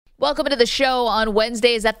Welcome to the show. On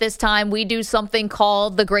Wednesdays at this time, we do something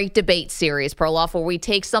called the Great Debate Series, Perloff, where we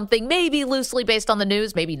take something maybe loosely based on the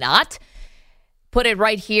news, maybe not, put it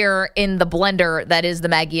right here in the blender that is the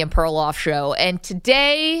Maggie and Perloff show. And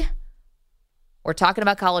today, we're talking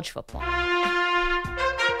about college football.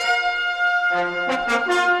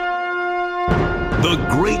 The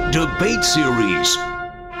Great Debate Series.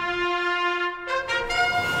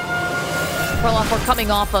 Perloff, we're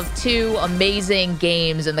coming off of two amazing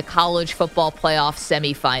games in the college football playoff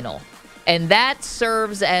semifinal. And that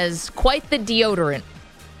serves as quite the deodorant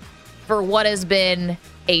for what has been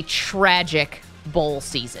a tragic bowl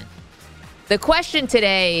season. The question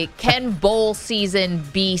today, can bowl season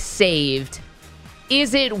be saved?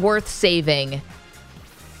 Is it worth saving?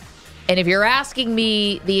 And if you're asking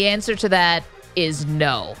me, the answer to that is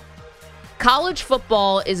no. College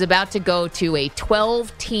football is about to go to a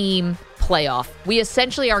 12-team playoff. We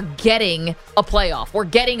essentially are getting a playoff. We're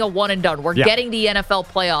getting a one and done. We're getting the NFL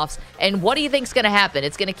playoffs. And what do you think is going to happen?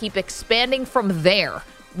 It's going to keep expanding from there.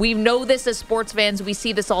 We know this as sports fans. We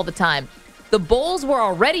see this all the time. The bowls were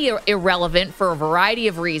already irrelevant for a variety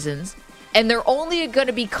of reasons, and they're only going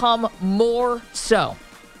to become more so.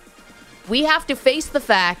 We have to face the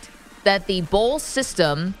fact that the bowl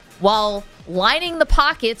system, while lining the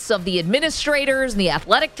pockets of the administrators and the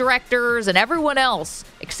athletic directors and everyone else,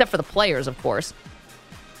 except for the players, of course,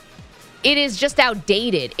 it is just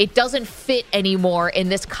outdated. It doesn't fit anymore in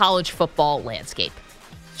this college football landscape.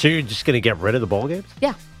 So you're just going to get rid of the bowl games?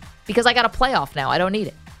 Yeah, because I got a playoff now. I don't need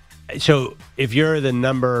it. So if you're the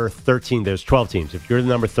number 13, there's 12 teams. If you're the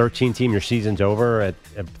number 13 team, your season's over at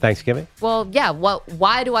Thanksgiving? Well, yeah.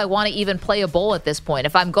 Why do I want to even play a bowl at this point?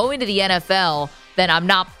 If I'm going to the NFL, then I'm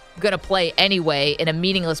not going to play anyway in a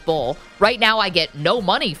meaningless bowl. Right now, I get no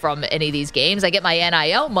money from any of these games. I get my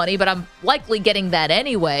NIL money, but I'm likely getting that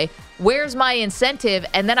anyway. Where's my incentive?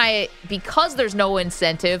 And then because there's no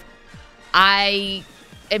incentive, I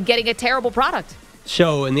am getting a terrible product.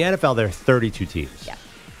 So in the NFL, there are 32 teams. Yeah.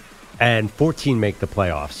 And 14 make the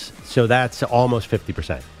playoffs. So that's almost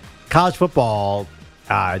 50%. College football,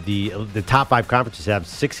 the top 5 conferences have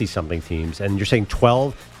 60-something teams, and you're saying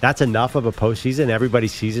 12, that's enough of a postseason?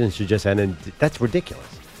 Everybody's season should just end, and that's ridiculous.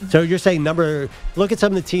 So you're saying look at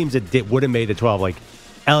some of the teams that would have made the 12, like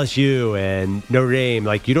LSU and Notre Dame.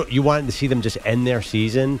 Like you wanted to see them just end their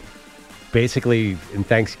season basically in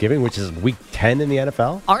Thanksgiving, which is week 10 in the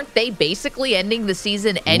NFL? Aren't they basically ending the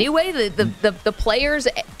season anyway? The players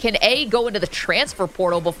can, go into the transfer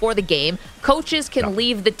portal before the game. Coaches can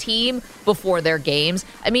leave the team before their games.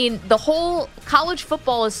 I mean, the whole college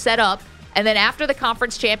football is set up, and then after the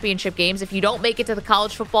conference championship games, if you don't make it to the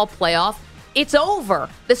college football playoff, it's over.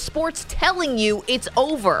 The sport's telling you it's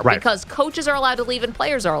over because coaches are allowed to leave and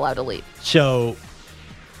players are allowed to leave. So,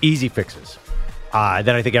 easy fixes. That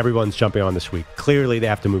I think everyone's jumping on this week. Clearly, they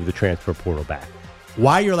have to move the transfer portal back.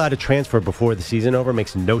 Why you're allowed to transfer before the season over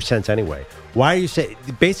makes no sense anyway. Why are you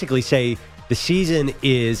basically say the season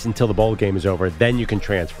is until the bowl game is over, then you can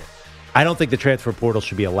transfer? I don't think the transfer portal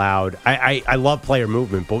should be allowed. I love player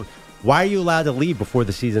movement, but why are you allowed to leave before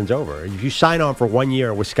the season's over? If you sign on for 1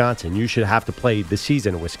 year at Wisconsin, you should have to play the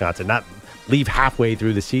season in Wisconsin, not leave halfway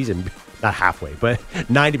through the season. Not halfway, but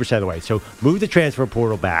 90% of the way. So move the transfer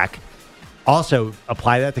portal back. Also,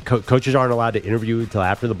 apply that to coaches aren't allowed to interview until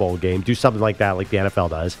after the bowl game. Do something like that, like the NFL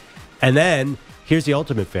does. And then, here's the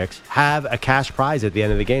ultimate fix. Have a cash prize at the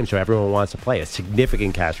end of the game so everyone wants to play. A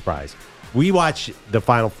significant cash prize. We watch the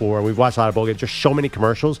Final Four. We've watched a lot of bowl games. There's so many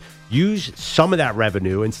commercials. Use some of that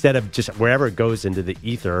revenue instead of just wherever it goes into the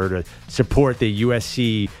ether to support the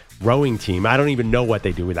USC rowing team. I don't even know what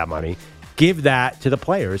they do with that money. Give that to the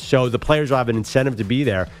players so the players will have an incentive to be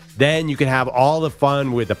there. Then you can have all the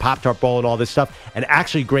fun with the Pop-Tart Bowl and all this stuff and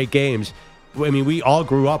actually great games. I mean, we all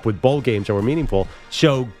grew up with bowl games that were meaningful.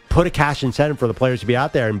 So put a cash incentive for the players to be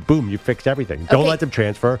out there and boom, you fixed everything. Don't let them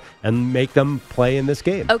transfer and make them play in this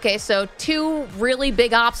game. Okay, so two really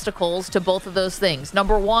big obstacles to both of those things.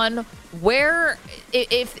 Number one,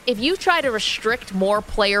 if you try to restrict more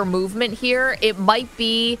player movement here, it might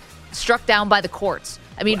be struck down by the courts.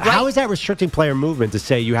 I mean, how is that restricting player movement to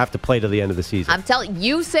say you have to play to the end of the season? I'm telling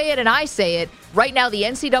you, say it and I say it. Right now, the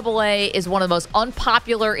NCAA is one of the most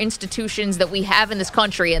unpopular institutions that we have in this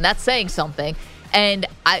country, and that's saying something. And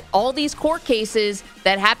all these court cases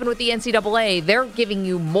that happen with the NCAA, they're giving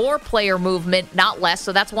you more player movement, not less.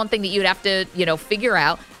 So that's one thing that you'd have to, figure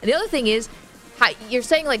out. And the other thing is, you're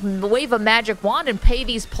saying like wave a magic wand and pay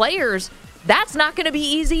these players. That's not going to be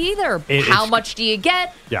easy either. How much do you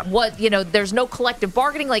get? Yeah. There's no collective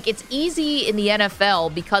bargaining. Like, it's easy in the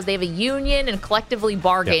NFL because they have a union and collectively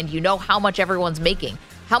bargained. Yeah. You know how much everyone's making.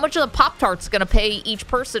 How much of the Pop-Tart's going to pay each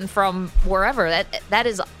person from wherever?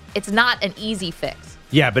 It's not an easy fix.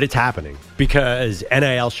 Yeah, but it's happening because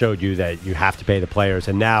NIL showed you that you have to pay the players,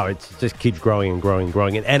 and now it just keeps growing and growing and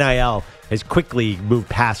growing. And NIL has quickly moved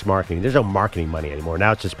past marketing. There's no marketing money anymore.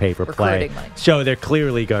 Now it's just pay for play. Money. So they're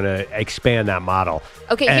clearly going to expand that model.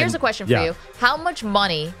 Okay, here's a question for you. How much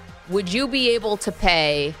money would you be able to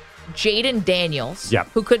pay Jaden Daniels,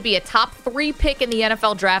 who could be a top 3 pick in the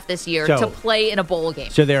NFL draft this year, to play in a bowl game?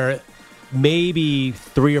 So there are maybe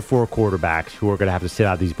 3 or 4 quarterbacks who are going to have to sit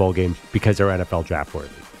out these bowl games because they're NFL draft worthy.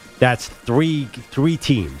 That's three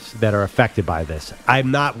teams that are affected by this. I'm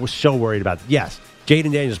not so worried about yes,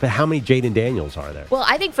 Jaden Daniels, but how many Jaden Daniels are there? Well,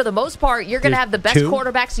 I think for the most part, you're going to have the best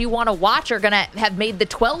quarterbacks you want to watch are going to have made the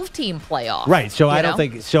 12-team playoff. Right. So I don't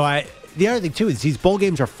think so. The other thing, too, is these bowl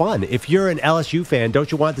games are fun. If you're an LSU fan,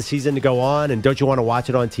 don't you want the season to go on and don't you want to watch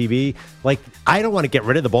it on TV? Like, I don't want to get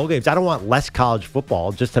rid of the bowl games. I don't want less college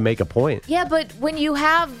football just to make a point. Yeah, but when you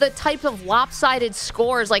have the type of lopsided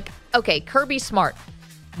scores, like, okay, Kirby Smart,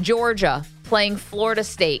 Georgia playing Florida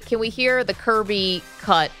State. Can we hear the Kirby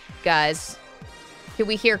cut, guys? Can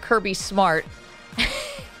we hear Kirby Smart?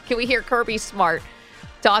 Can we hear Kirby Smart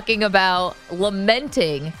talking about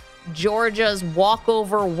lamenting Georgia's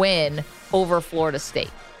walkover win over Florida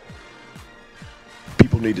State?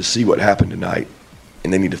 People need to see what happened tonight,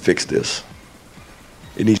 and they need to fix this.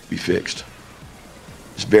 It needs to be fixed.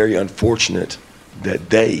 It's very unfortunate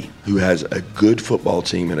that they, who has a good football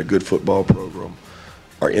team and a good football program,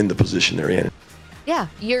 are in the position they're in. Yeah,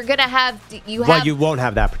 you're going to have... Well, you won't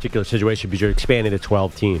have that particular situation because you're expanding to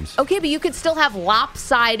 12 teams. Okay, but you could still have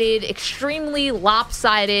extremely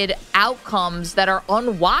lopsided outcomes that are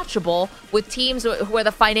unwatchable with teams where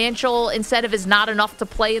the financial incentive is not enough to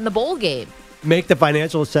play in the bowl game. Make the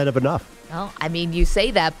financial incentive enough. Well, I mean, you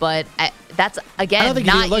say that, but that's, again,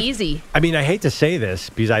 not easy. I mean, I hate to say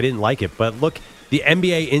this because I didn't like it, but look, the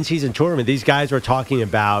NBA in-season tournament, these guys were talking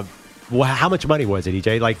about... Well, how much money was it,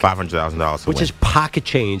 EJ? Like $500,000. Which is pocket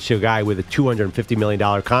change to a guy with a $250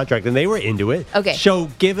 million contract, and they were into it. Okay. So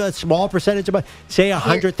give a small percentage of money, say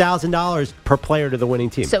 $100,000 per player to the winning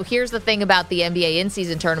team. So here's the thing about the NBA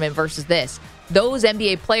in-season tournament versus this. Those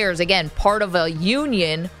NBA players, again, part of a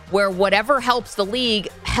union where whatever helps the league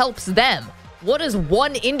helps them. What does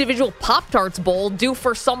one individual Pop-Tarts bowl do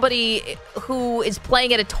for somebody who is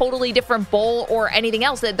playing at a totally different bowl or anything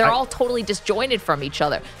else? They're all totally disjointed from each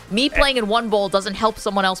other. Me playing in one bowl doesn't help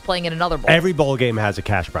someone else playing in another bowl. Every bowl game has a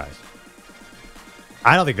cash prize.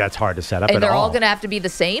 I don't think that's hard to set up at all. And they're all going to have to be the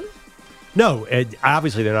same? No,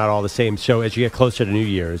 obviously they're not all the same. So as you get closer to New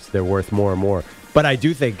Year's, they're worth more and more. But I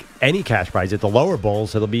do think any cash prize at the lower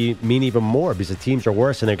bowls, it'll mean even more because the teams are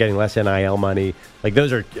worse and they're getting less NIL money. Like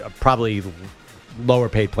those are probably lower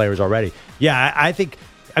paid players already. Yeah, I think,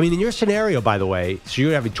 I mean, in your scenario, by the way, so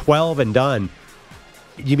you're having 12 and done.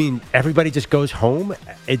 You mean everybody just goes home?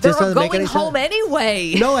 It just doesn't make any sense. They're going home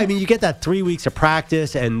anyway. No, I mean, you get that 3 weeks of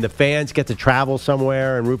practice and the fans get to travel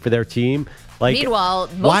somewhere and root for their team. Like, meanwhile,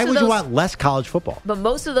 why would you want less college football? But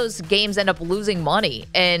most of those games end up losing money.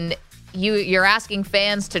 And you're asking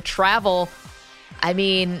fans to travel. I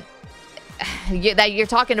mean, you're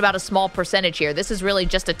talking about a small percentage here. This is really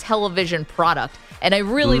just a television product. And I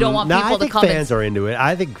really don't want people to come. I think fans are into it.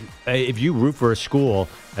 I think if you root for a school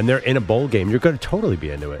and they're in a bowl game, you're going to totally be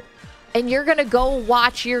into it. And you're going to go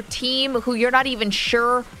watch your team who you're not even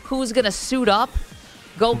sure who's going to suit up,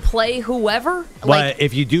 go play whoever. Well,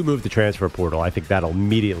 if you do move the transfer portal, I think that'll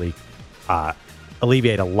immediately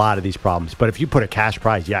alleviate a lot of these problems. But if you put a cash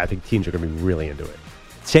prize, yeah, I think teams are going to be really into it.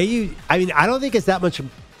 I don't think it's that much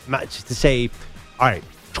to say, all right,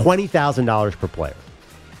 $20,000 per player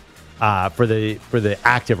for the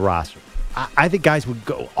active roster. I think guys would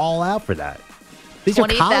go all out for that. These are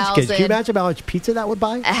college kids. Can you imagine how much pizza that would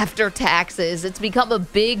buy? After taxes. It's become a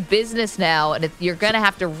big business now, and you're going to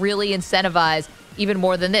have to really incentivize even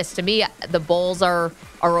more than this. To me, the bowls are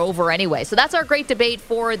over anyway. So that's our great debate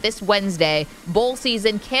for this Wednesday. Bowl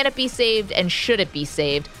season, can it be saved and should it be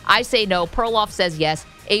saved? I say no. Perloff says yes.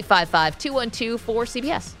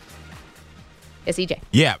 855-212-4CBS. Yes, EJ.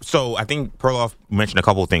 Yeah, so I think Perloff mentioned a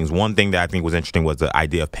couple of things. One thing that I think was interesting was the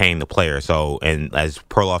idea of paying the player. So, and as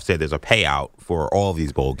Perloff said, there's a payout for all of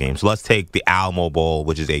these bowl games. So let's take the Alamo Bowl,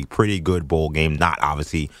 which is a pretty good bowl game, not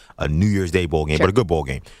obviously a New Year's Day bowl game, but a good bowl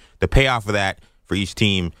game. The payout for that for each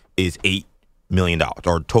team is $8 million,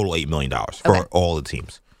 or total $8 million for all the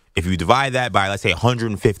teams. If you divide that by, let's say,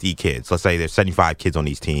 150 kids, let's say there's 75 kids on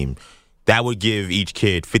each team, that would give each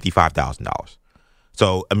kid $55,000.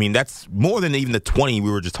 So, I mean, that's more than even the 20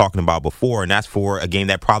 we were just talking about before, and that's for a game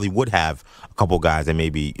that probably would have a couple guys that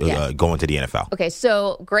maybe go into the NFL. Okay,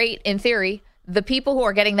 so great in theory. the people who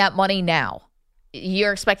are getting that money now,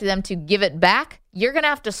 you're expecting them to give it back? You're going to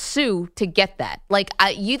have to sue to get that. Like,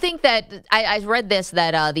 you think that I read this,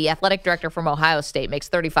 that the athletic director from Ohio State makes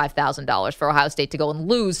 $35,000 for Ohio State to go and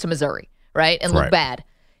lose to Missouri, right? And look bad.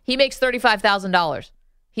 He makes $35,000.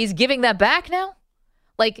 He's giving that back now?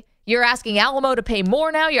 Like, you're asking Alamo to pay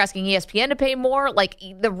more now. You're asking ESPN to pay more. Like,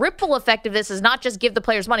 the ripple effect of this is not just give the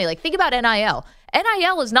players money. Like, think about NIL.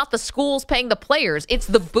 NIL is not the schools paying the players. It's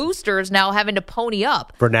the boosters now having to pony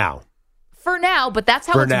up. For now, but that's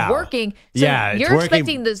how it's working. So yeah, you're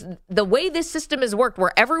expecting this, the way this system has worked,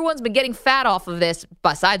 where everyone's been getting fat off of this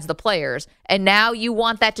besides the players, and now you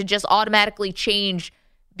want that to just automatically change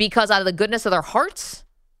because out of the goodness of their hearts?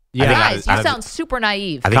 Yeah, guys, you sound super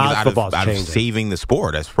naive. I think College it's football's out of changing. saving the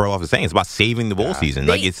sport, as Perloff is saying. It's about saving the bowl season.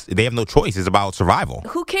 They have no choice. It's about survival.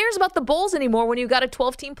 Who cares about the bowls anymore when you've got a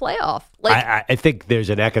 12-team playoff? Like, I think there's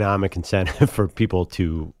an economic incentive for people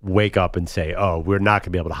to wake up and say, oh, we're not going to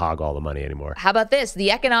be able to hog all the money anymore. how about this?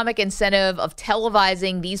 The economic incentive of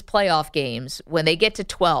televising these playoff games when they get to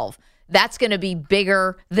 12, that's going to be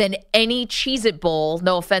bigger than any Cheez-It Bowl.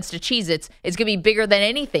 No offense to Cheez-Its. It's going to be bigger than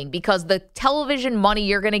anything because the television money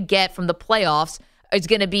you're going to get from the playoffs is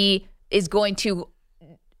going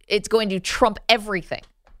to trump everything.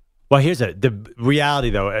 Well, here's the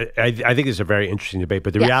reality, though. I think it's a very interesting debate,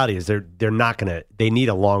 but the reality is they're not going to. They need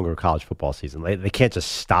a longer college football season. They can't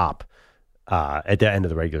just stop at the end of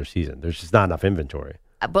the regular season. There's just not enough inventory.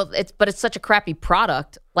 But it's such a crappy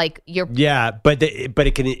product. Like you're but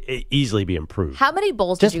it can easily be improved. How many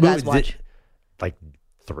bowls did you guys watch? Like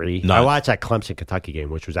 3. None. I watched that Clemson Kentucky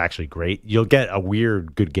game, which was actually great. You'll get a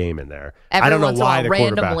weird good game in there. Every I don't know once in a why while, the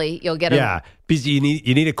randomly you'll get because you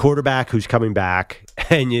need a quarterback who's coming back,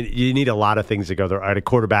 and you need a lot of things to go there. I had a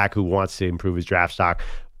quarterback who wants to improve his draft stock,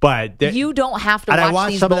 but you don't have to. And watch I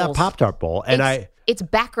watched these some bowls. of that Pop-Tart Bowl, and it's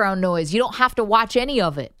background noise. You don't have to watch any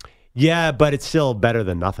of it. Yeah, but it's still better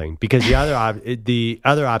than nothing because the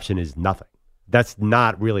other option is nothing. That's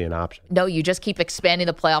not really an option. No, you just keep expanding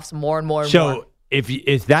the playoffs more and more and so more.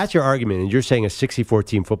 If that's your argument and you're saying a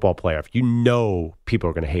 64-team football playoff, people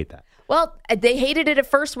are going to hate that. Well, they hated it at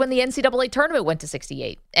first when the NCAA tournament went to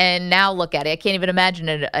 68. And now look at it. I can't even imagine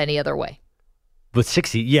it any other way. But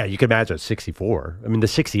 60, yeah, you can imagine 64. I mean, the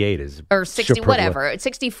 68 is... Or 60, whatever. It's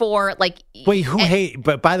 64, like... Wait,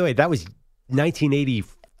 But by the way, that was 1983.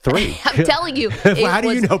 I'm telling you. How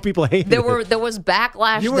do you know people hated it? There was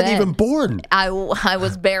backlash. You weren't then. even born. I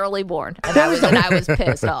was barely born, and I was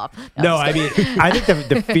pissed off. No, I mean, I think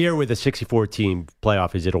the fear with a 64-team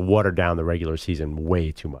playoff is it'll water down the regular season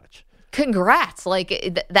way too much. Congrats!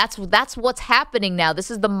 Like that's what's happening now. This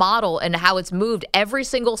is the model and how it's moved. Every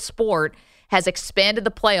single sport has expanded the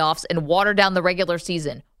playoffs and watered down the regular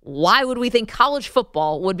season. Why would we think college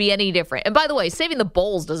football would be any different? And by the way, saving the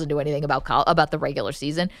bowls doesn't do anything about the regular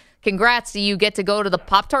season. Congrats, you get to go to the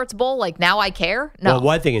Pop-Tarts Bowl. Like, now I care? No. Well,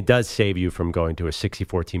 one thing it does save you from going to a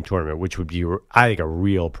 64-team tournament, which would be, I think, a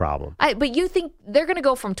real problem. But you think they're going to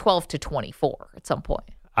go from 12 to 24 at some point?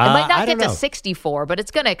 It might not get to 64, but it's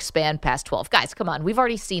going to expand past 12. Guys, come on. We've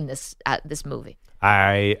already seen this movie.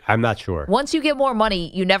 I'm not sure. Once you get more money,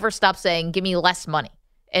 you never stop saying, give me less money.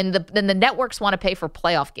 And then the networks want to pay for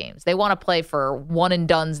playoff games. They want to play for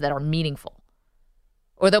one-and-dones that are meaningful.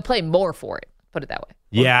 Or they'll play more for it, put it that way.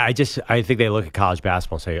 Yeah, I think they look at college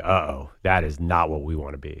basketball and say, uh-oh, that is not what we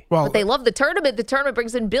want to be. Well, but they love the tournament. The tournament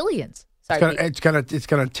brings in billions. Sorry, it's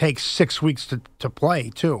gonna take 6 weeks to play,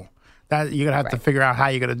 too. That you're going to have to figure out how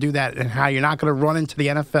you're going to do that and how you're not going to run into the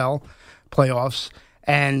NFL playoffs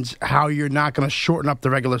and how you're not going to shorten up the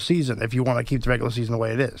regular season if you want to keep the regular season the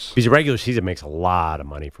way it is. Because the regular season makes a lot of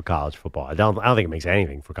money for college football. I don't think it makes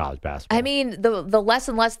anything for college basketball. I mean, the less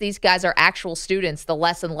and less these guys are actual students, the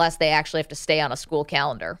less and less they actually have to stay on a school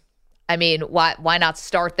calendar. I mean, why not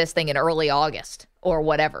start this thing in early August or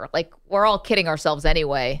whatever? Like, we're all kidding ourselves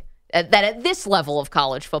anyway that at this level of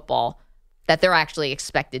college football that they're actually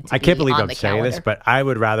expected to be on the calendar. I can't believe I'm saying this, but I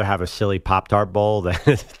would rather have a silly Pop-Tart Bowl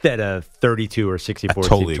than a 32 or 64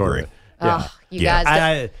 totally team tournament. Yeah. You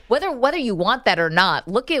guys, whether you want that or not,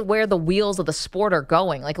 look at where the wheels of the sport are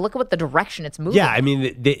going. Like, look at what the direction it's moving. Yeah, I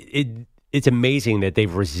mean, it's amazing that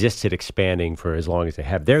they've resisted expanding for as long as they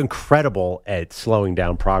have. They're incredible at slowing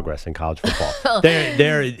down progress in college football.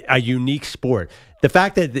 They're a unique sport. The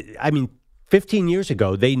fact that, 15 years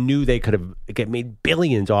ago, they knew they could have made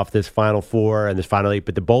billions off this Final Four and this Final Eight,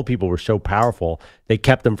 but the bowl people were so powerful, they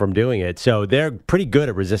kept them from doing it. So they're pretty good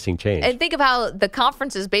at resisting change. And think of how the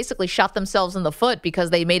conferences basically shot themselves in the foot because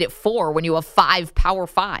they made it 4 when you have 5 Power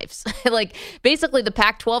Fives. Like, basically, the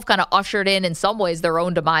Pac-12 kind of ushered in some ways, their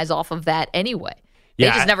own demise off of that anyway. They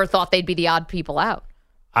just never thought they'd be the odd people out.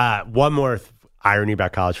 One more irony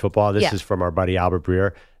about college football. This is from our buddy Albert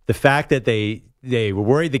Breer. The fact that they were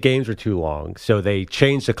worried the games were too long, so they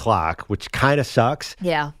changed the clock, which kind of sucks.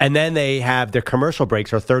 Yeah. And then they have their commercial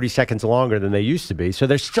breaks are 30 seconds longer than they used to be, so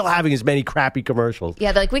they're still having as many crappy commercials.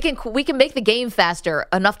 Yeah, they're like, we can make the game faster,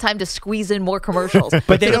 enough time to squeeze in more commercials.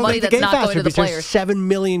 But they don't money make the that's game not faster going to the because there's players. 7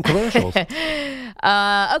 million commercials.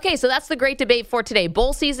 Okay, so that's the great debate for today.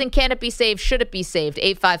 Bowl season, can it be saved? Should it be saved?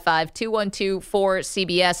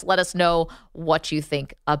 855-212-4CBS. Let us know what you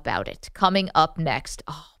think about it. Coming up next,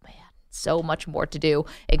 so much more to do,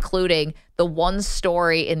 including the one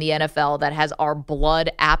story in the NFL that has our blood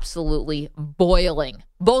absolutely boiling.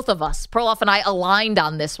 Both of us, Perloff and I, aligned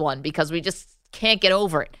on this one because we just can't get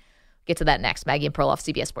over it. Get to that next. Maggie and Perloff,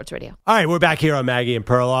 CBS Sports Radio. All right, we're back here on Maggie and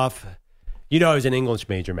Perloff. You know I was an English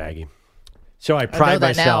major, Maggie. So I pride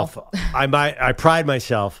myself. I pride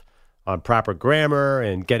myself on proper grammar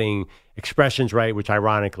and getting expressions right, which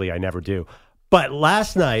ironically I never do. But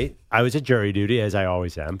last night, I was at jury duty, as I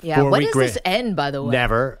always am. Yeah, when does this end, by the way?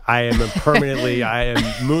 Never. I am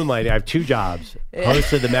moonlighting. I have 2 jobs.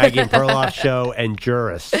 Host of the Maggie and Perloff show and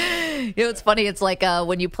jurist. You know, it's funny. It's like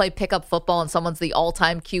when you play pickup football and someone's the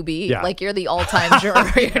all-time QB. Yeah. Like you're the all-time juror.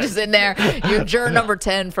 You're just in there. You're juror number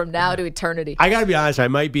 10 from now to eternity. I got to be honest. I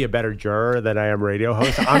might be a better juror than I am radio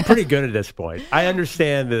host. I'm pretty good at this point. I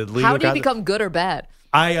understand the legal. How do you become good or bad?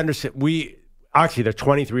 I understand. Actually, there are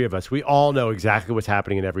 23 of us. We all know exactly what's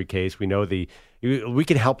happening in every case. We know we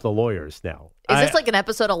can help the lawyers now. Is this like an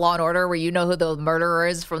episode of Law & Order where you know who the murderer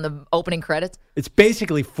is from the opening credits? It's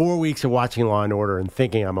basically 4 weeks of watching Law & Order and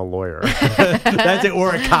thinking I'm a lawyer. That's it,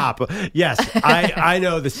 or a cop. Yes, I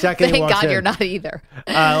know the second he Thank walks God in, you're not either.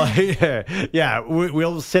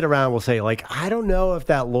 We'll sit around. We'll say, like, I don't know if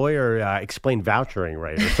that lawyer explained vouchering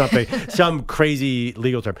right or something, some crazy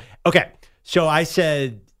legal term. Okay, so I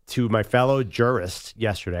said to my fellow jurist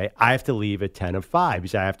yesterday, I have to leave at 10 of 5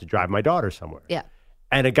 because I have to drive my daughter somewhere. Yeah.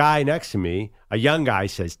 And a guy next to me, a young guy,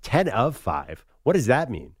 says 10 of 5. What does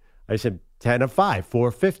that mean? I said 10 of 5,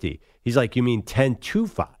 4:50. He's like, you mean 10 to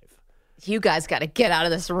 5? You guys got to get out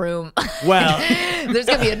of this room. Well, there's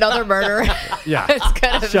going to be another murder. Yeah. It's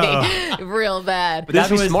going to be real bad. But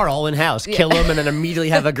that'd be smart, all in-house. Kill him and then immediately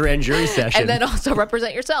have a grand jury session. And then also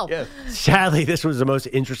represent yourself. Yeah. Sadly, this was the most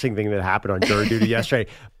interesting thing that happened on jury duty yesterday.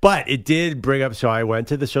 But it did bring up, so I went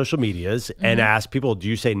to the social medias and asked people, do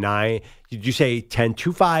you say 9? Did you say 10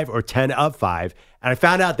 to 5 or 10 of 5? And I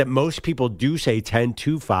found out that most people do say 10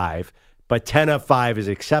 to 5, but 10 of 5 is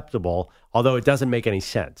acceptable, although it doesn't make any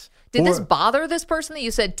sense. Did this bother this person that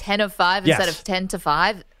you said 10 of 5 instead of 10 to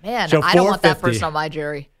 5? Man, so I don't want that person on my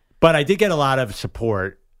jury. But I did get a lot of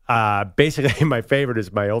support. Basically, my favorite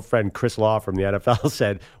is my old friend Chris Law from the NFL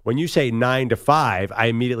said, when you say 9 to 5, I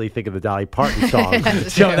immediately think of the Dolly Parton song.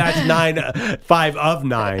 So that's 5 of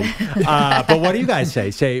 9. But what do you guys say?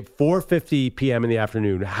 Say 4:50 p.m. in the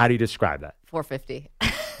afternoon. How do you describe that? 4:50.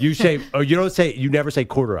 You say, you never say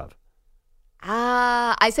quarter of.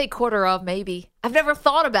 I say quarter of, maybe. I've never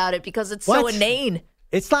thought about it because it's so inane.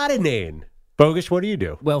 It's not inane. Bogus, what do you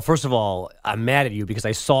do? Well, first of all, I'm mad at you because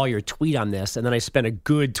I saw your tweet on this, and then I spent a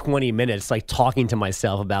good 20 minutes like talking to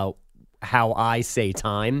myself about how I say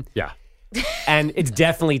time. Yeah. And it's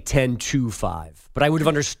definitely 10 to 5. But I would have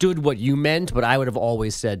understood what you meant, but I would have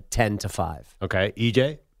always said 10 to 5. Okay.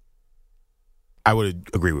 EJ? I would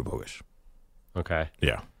agree with Bogus. Okay.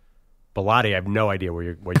 Yeah. Bellotti, I have no idea what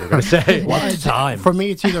you're going to say. What time? For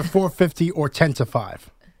me, it's either 4:50 or 10 to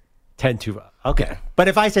 5. 10 to 5. Okay. But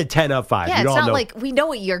if I said 10 of 5, Yeah, you'd it's all not know. like we know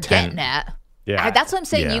what you're getting at. Yeah. That's what I'm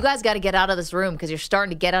saying. Yeah. You guys got to get out of this room because you're starting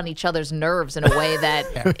to get on each other's nerves in a way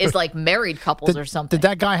that is like married couples or something. Did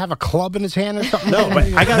that guy have a club in his hand or something? No,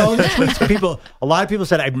 but I got all these tweets. A lot of people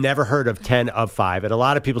said, I've never heard of 10 of 5. And a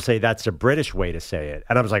lot of people say that's a British way to say it.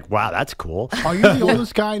 And I was like, wow, that's cool. Are you the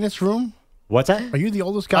oldest guy in this room? What's that? Are you the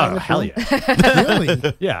oldest guy in this hell room? yeah.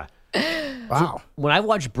 Really? Yeah. Wow. When I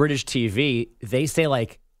watch British TV, they say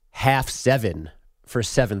like 7:30 for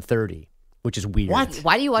 7:30, which is weird. What?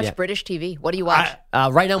 Why do you watch British TV? What do you watch?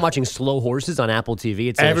 Right now I'm watching Slow Horses on Apple TV.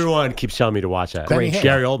 It's Everyone keeps telling me to watch that. Benny Hill.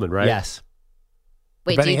 Gary Oldman, right? Yes.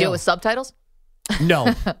 Wait, Benny do you do it Hill. with subtitles?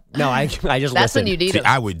 No, I just That's listen. when you need See, them.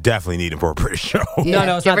 I would definitely need him for a British show. No,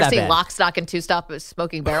 no, it's you not ever that see bad. Lock, Stock, and Two Stop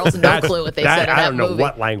Smoking Barrels? No clue what they said in I that don't know movie.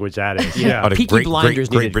 what language that is. Yeah. Oh, the Peaky Blinders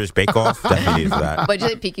great needed- British Bake Off. Definitely needed for that. But you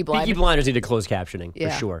say Peaky Peaky Blinders? Blinders needed closed captioning Yeah.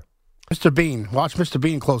 for sure. Mr. Bean. Watch Mr.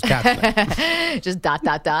 Bean close captioning. Just ...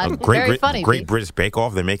 Very Great funny. Great Pete. British Bake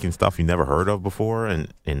Off. They're making stuff you never heard of before,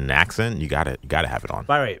 and in an accent, you gotta have it on.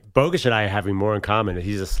 By the way, Bogus and I are having more in common.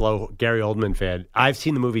 He's a slow Gary Oldman fan. I've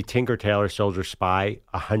seen the movie Tinker Tailor Soldier Spy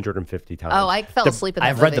 150 times. Oh, I fell asleep in that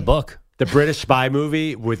I've movie. read the book. the British spy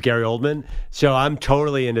movie with Gary Oldman. So I'm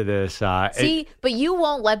totally into this. See, but you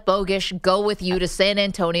won't let Bogish go with you to San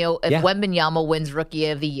Antonio if Wembanyama wins Rookie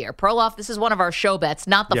of the Year. Perloff, this is one of our show bets,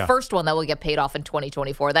 not the first one that will get paid off in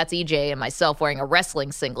 2024. That's EJ and myself wearing a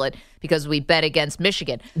wrestling singlet because we bet against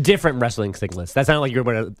Michigan. Different wrestling singlets. That's not like you're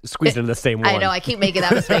going to squeeze into the same one. I know. I keep making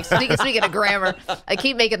that mistake. Speaking of grammar, I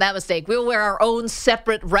keep making that mistake. We'll wear our own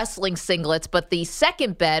separate wrestling singlets, but the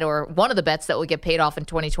second bet, or one of the bets that will get paid off in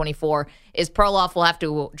 2024, is Perloff will have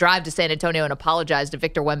to drive to San Antonio and apologize to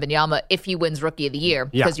Victor Wembanyama if he wins Rookie of the Year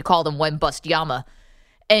because you called him Wembust-Yama.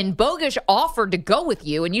 And Bogish offered to go with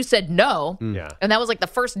you, and you said no. Yeah. And that was like the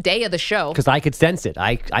first day of the show. Because I could sense it.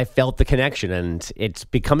 I felt the connection, and it's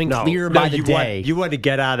becoming clear by the day. You want to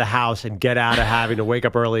get out of the house and get out of having to wake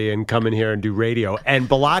up early and come in here and do radio. And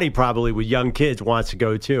Bilotti probably, with young kids, wants to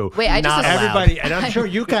go too. Wait, I just Not everybody, and I'm sure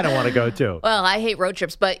you kind of want to go too. Well, I hate road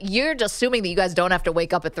trips, but you're just assuming that you guys don't have to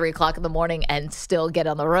wake up at 3 o'clock in the morning and still get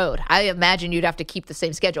on the road. I imagine you'd have to keep the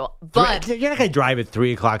same schedule. But You're not going to drive at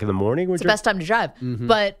 3 o'clock in the morning. it's the best time to drive. Mm-hmm.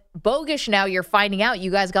 But Bogish, now you're finding out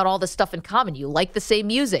you guys got all this stuff in common. You like the same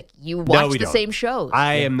music. You watch the same shows.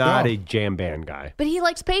 I am not a jam band guy. But he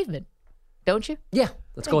likes Pavement, don't you? Yeah,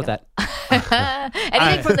 let's go with that.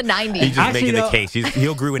 Anything from the 90s. He's just making the case.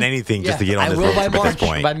 He'll agree with anything just to get on this road trip at this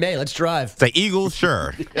point. By May, let's drive. It's like Eagles,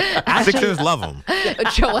 sure. Sixers love them.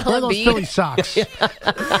 Joel Wear those Embiid. Philly socks. Oh,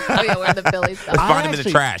 yeah, we're the Phillies. Let's find him in the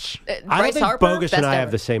trash. I don't Bryce think Harper, Bogish best and I ever.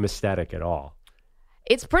 have the same aesthetic at all.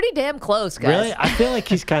 It's pretty damn close, guys. Really? I feel like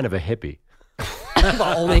he's kind of a hippie.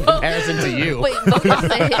 Only in comparison to you. Wait, Bogish's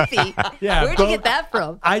a hippie. Yeah, Where'd you get that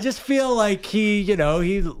from? I just feel like he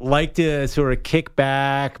liked to sort of kick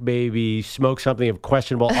back, maybe smoke something of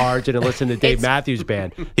questionable origin and listen to Dave Matthews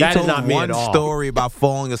Band. He That told is not me one at all. story about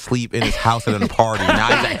falling asleep in his house at a party. Now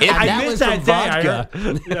he's a hippie. I missed that day. I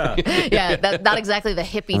heard. Yeah, that's not exactly the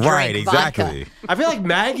hippie drink. Right, exactly. Vodka. I feel like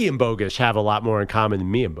Maggie and Bogish have a lot more in common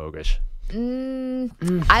than me and Bogish.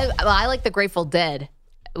 I like the Grateful Dead,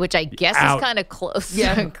 which I guess Out. is kind of close.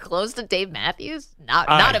 Close to Dave Matthews.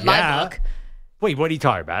 Not in my book. Wait, what are you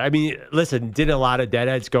talking about? I mean, listen, didn't a lot of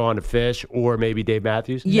Deadheads go on to Fish or maybe Dave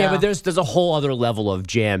Matthews? Yeah, No. but there's a whole other level of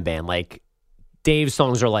jam band. Like Dave's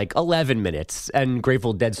songs are like 11 minutes, and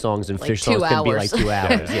Grateful Dead songs and Like Fish 2 songs can be like hours. 2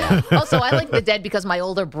 hours. Yeah. Also, I like the Dead because my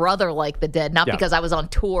older brother liked the Dead, not Yeah. because I was on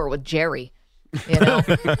tour with Jerry. You know,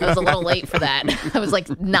 I was a little late for that. I was like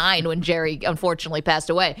 9 when Jerry unfortunately passed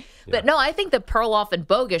away. But no, I think that Perloff and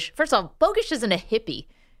Bogish, first of all, Bogish isn't a hippie.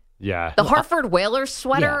 Yeah. The Hartford Whalers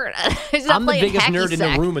sweater, he's not I'm the playing biggest hacky nerd in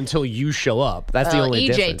sack. the room until you show up. That's the only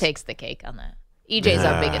EJ difference. takes the cake on that. EJ's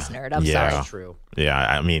our biggest nerd. I'm Yeah. sorry. True. Yeah,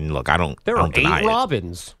 I mean, look, I don't There are 8 deny it.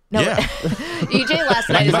 Robins. No, Yeah. EJ last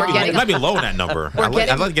night is It we're getting might be low that number. I'd like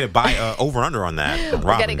to get it by over under on that.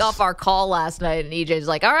 We're getting off our call last night, and EJ's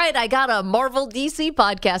like, "All right, I got a Marvel DC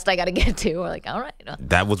podcast I got to get to." We're like, "All right."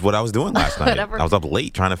 That was what I was doing last night. Whatever. I was up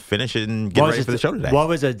late trying to finish it and get ready for the show today. What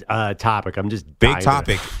was a topic? I'm just Big dying to-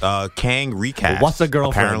 topic. Kang recast. What's a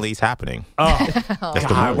girlfriend? Apparently, it's happening. Oh, That's the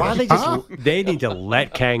God, why rumor. don't they they need to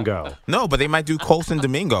let Kang go. No, but they might do Colson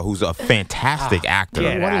Domingo, who's a fantastic actor.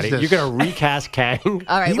 Get What out is of here. this? You're going to recast Kang?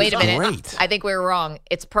 All right, He wait a was minute. great. I think we were wrong.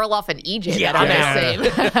 It's Perloff and EJ Yeah, that are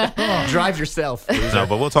the same. Drive yourself. No,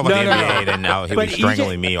 but we'll talk about No, the no, NBA, no. then now he'll But be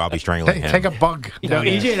strangling me, or I'll be strangling him. Take a bug. No,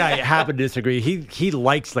 EJ and I happen to disagree. He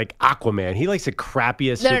likes like Aquaman. He likes the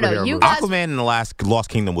crappiest No, superhero you movie. guys- Aquaman in the last Lost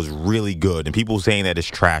Kingdom was really good, and people saying that it's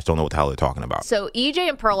trash don't know what the hell they're talking about. So EJ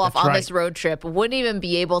and Perloff on right. this road trip wouldn't even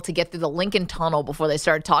be able to get through the Lincoln Tunnel before they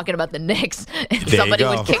started talking about the Knicks, and There you somebody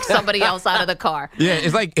go. would kick somebody else out of the car. Yeah,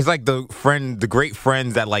 it's like the great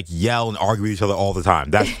friends that like yell and argue with each other all the time.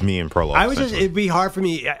 That's me and Perloff. It'd be hard for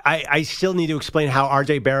me. I still need to explain how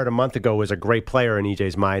RJ Barrett a month ago was a great player in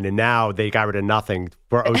EJ's mind, and now they got rid of nothing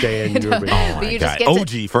for OJ and Ruben. Oh But my you God. just get to-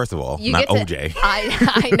 OG, first of all, You not get to OJ.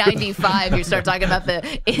 I-95, you start talking about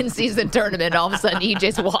the in-season tournament, all of a sudden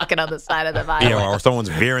EJ's walking on the side of the highway. Yeah, or someone's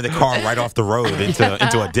veering the car right off the road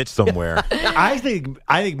into a ditch somewhere. I think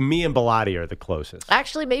me and Bilotti are the closest.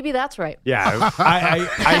 Actually, maybe that's right. Yeah,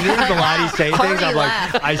 I hear Bilotti say Hearty things. I'm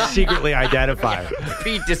laugh. like, I secretly identify.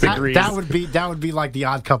 Pete disagrees. That would be like the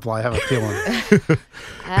Odd Couple. I have a feeling.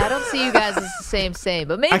 I don't see you guys as the same,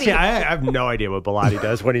 but maybe. Actually, I have no idea what Bilotti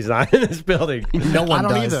does when he's not in this building. No one I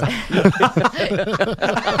don't does. either.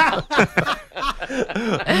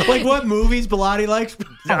 Like what movies Bilotti likes?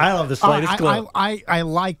 I don't have the slightest clue. I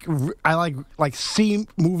like C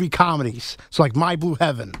movie comedies. So like My Blue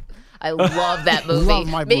Heaven. I love that movie. Love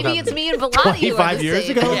My Blue Maybe Heaven. it's me and Bilotti who are 25 the years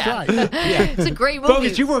same. ago? Yeah. That's right. It's a great movie.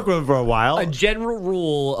 Bogus, you worked with him for a while. A general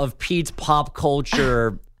rule of Pete's pop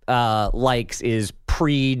culture likes is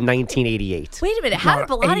pre-1988. Wait a minute. How No, did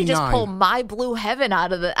Bellotti just 89. pull My Blue Heaven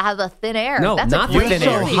out of the thin air? No, That's not a the great thin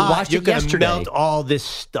air. movie. He watched You're it gonna yesterday. melt all this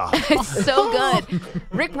stuff. It's so good.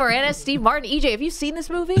 Rick Moranis, Steve Martin, EJ, have you seen this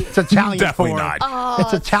movie? It's Italian Definitely for not.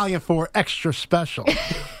 it's Italian for extra special.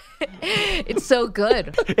 It's so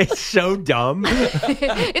good. It's so dumb.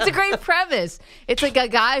 It's a great premise. It's like a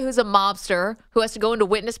guy who's a mobster who has to go into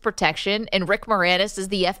witness protection, and Rick Moranis is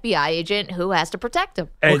the FBI agent who has to protect him.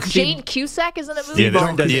 And Jane Cusack is in the movie. Yeah,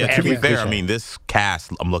 Martin does to be every fair, cliche. I mean, this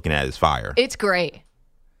cast I'm looking at is fire. It's great.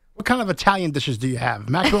 What kind of Italian dishes do you have?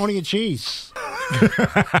 Macaroni and cheese.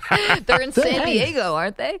 They're in San Diego,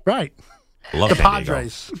 aren't they? Right. Love The San Diego.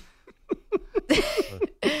 Padres.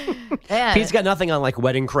 Yeah. Pete's got nothing on like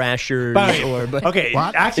Wedding Crashers But, okay,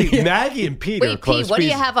 What? actually, Maggie and Pete are Wait, close. Pete, what do you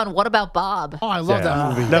Pete's- have on What About Bob? Oh, I love that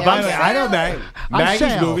movie. Now, by the way, Yeah, I know Maggie's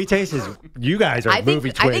sale. movie taste is. You guys are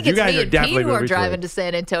movie twins. I think You it's guys me are and Pete definitely who are movie driving twins. to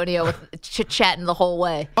San Antonio with chit-chatting the whole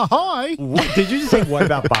way. Ahoy! Did you just say what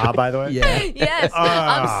about Bob? By the way, Yeah. Yes,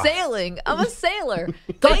 I'm sailing. I'm a sailor.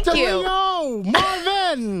 Thank Dr. you. Leo!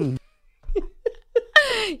 Marvin!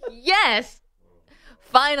 Yes.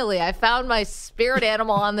 Finally, I found my spirit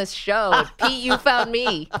animal on this show. Pete, you found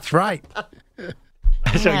me. That's right.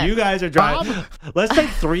 so you guys are driving. Let's take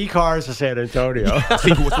 3 cars to San Antonio,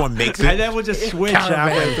 See which one makes and it. then we'll just switch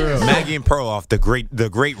halfway through. Maggie and Perloff, the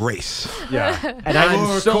great race. Yeah, and I'm I will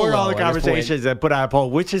record solo all the at this conversations and put out a poll.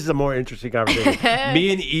 Which is the more interesting conversation?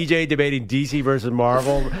 Me and EJ debating DC versus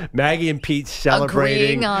Marvel. Maggie and Pete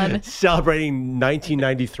celebrating Agreeing on-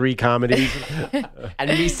 1993 comedies. And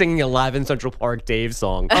me singing a Live in Central Park Dave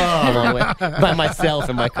song along with, by myself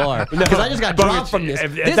in my car. Because I just got but dropped from this.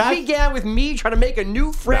 if This that- began with me trying to make a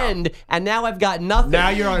new friend, and now I've got nothing. Now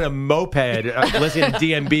you're on a moped listening to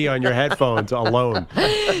DMB on your headphones alone.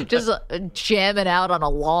 Just jamming out on a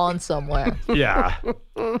lawn somewhere. Yeah.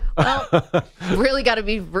 Well, really got to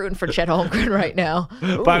be rooting for Chet Holmgren right now.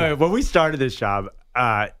 By the way, when we started this job,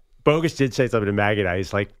 Bogus did say something to Maggie and I.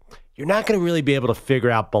 He's like, you're not going to really be able to figure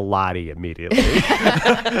out Bellotti immediately.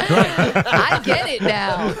 I get it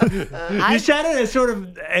now. You said it as sort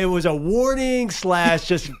of, it was a warning /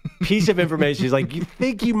 just piece of information. He's like, you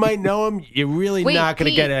think you might know him? You're really Wait, not going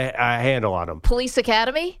to Pete. get a handle on him. Police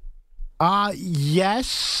Academy?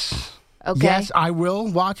 Yes. Okay. Yes, I will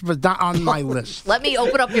watch, but not on my list. Let me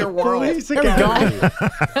open up your world. Police There we Academy.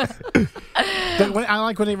 I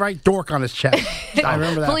like when they write dork on his chest. I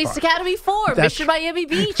remember that Police part. Academy 4, That's- Mission Miami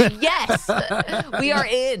Beach. Yes. We are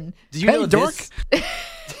in. Do you Hey, know dork. this?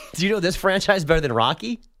 Do you know this franchise better than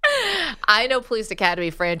Rocky? I know Police Academy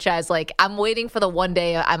franchise. Like, I'm waiting for the one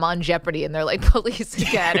day I'm on Jeopardy and they're like, Police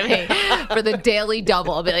Academy for the daily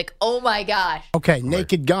double. I'll be like, oh my gosh. Okay,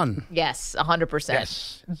 Naked Gun. Yes, 100%.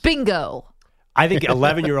 Yes. Bingo. I think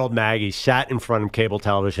 11-year-old Maggie sat in front of cable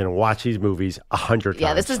television and watched these movies 100 times.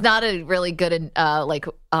 Yeah, this is not a really good,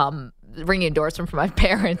 ringing endorsement for my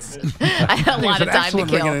parents. I had a lot It's of an time to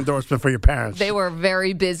excellent ringing kill. endorsement for your parents. They were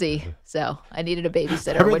very busy, so I needed a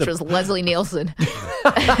babysitter, Remember which the- was Leslie Nielsen.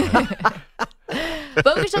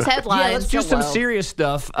 Bogus just headlines. Yeah, let's do some Hello. serious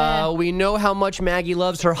stuff. We know how much Maggie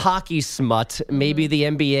loves her hockey smut. Maybe the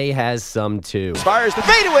NBA has some too. Fires the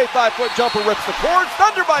fadeaway 5-foot jumper, rips the cord.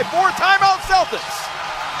 Thunder by 4, timeout Celtics.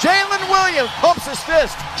 Jalen Williams pumps his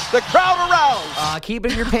fist. The crowd aroused. Keep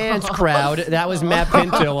it in your pants, crowd. That was Matt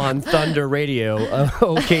Pinto on Thunder Radio.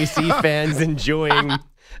 OKC fans enjoying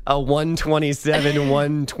a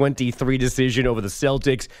 127-123 decision over the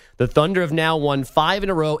Celtics. The Thunder have now won 5 in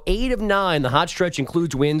a row, 8 of 9. The hot stretch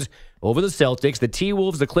includes wins over the Celtics, the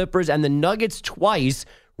T-Wolves, the Clippers, and the Nuggets twice.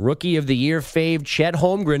 Rookie of the Year fave Chet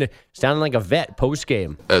Holmgren sounding like a vet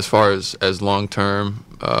post-game. As far as long-term,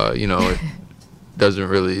 it doesn't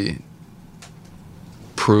really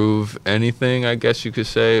prove anything, I guess you could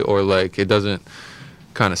say, or like it doesn't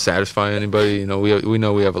kind of satisfy anybody. You know, we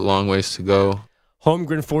know we have a long ways to go.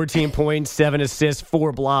 Holmgren, 14 points, 7 assists,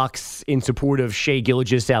 4 blocks in support of Shai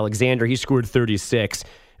Gilgeous-Alexander. He scored 36.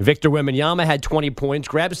 Victor Wembanyama had 20 points,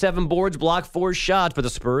 grabbed 7 boards, blocked 4 shots, but the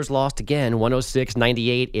Spurs lost again,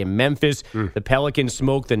 106-98 in Memphis. The Pelicans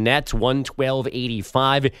smoked the Nets,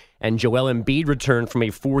 112-85, and Joel Embiid returned from a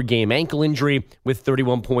 4-game ankle injury with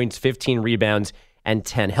 31 points, 15 rebounds, and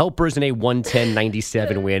 10 helpers in a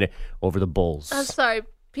 110-97 win over the Bulls. I'm sorry.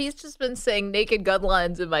 Pete's just been saying naked gun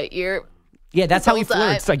lines in my ear. Yeah, that's how he whole time.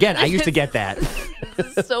 flirts. Again, I used to get that.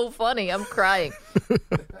 This is so funny. I'm crying.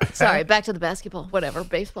 Sorry, back to the basketball. Whatever,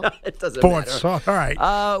 baseball. It doesn't Sports. matter. All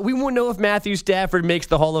right. We won't know if Matthew Stafford makes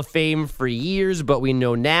the Hall of Fame for years, but we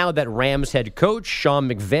know now that Rams head coach Sean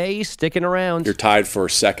McVay sticking around. You're tied for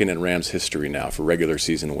second in Rams history now for regular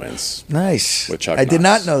season wins. Nice. With Chuck I did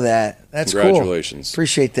Norris. not know that. That's Congratulations. Cool.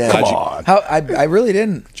 Appreciate that. Glad How I really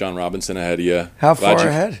didn't. John Robinson ahead of you. How far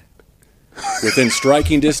ahead? Within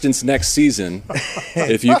striking distance next season,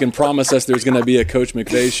 if you can promise us there's going to be a Coach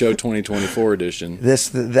McVay Show 2024 edition.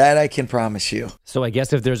 That I can promise you. So I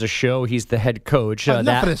guess if there's a show, he's the head coach.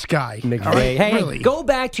 Enough of this guy. McVay. All right, Hey, really. go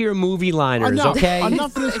back to your movie liners, Enough, okay?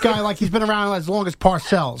 Enough of this guy like he's been around as long as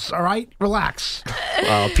Parcells, all right? Relax.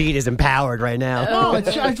 Oh, Pete is empowered right now. No,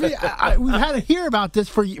 we've had to hear about this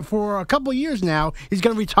for a couple of years now. He's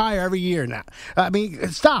going to retire every year now. I mean,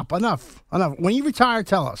 stop. Enough. When you retire,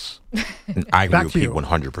 tell us. I agree Back with to Pete you.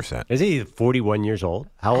 100%. Is he 41 years old?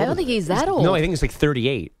 How old? I don't think he's that old. No, I think it's like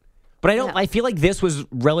 38. But I feel like this was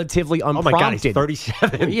relatively Oh unprompted. my God, he's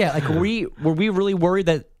 37. Yeah, like were we really worried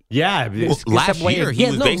that? Yeah, Well, last year, he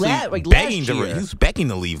was basically begging to year. he was begging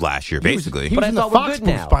to leave last year, basically. He But was I in the thought we're Fox good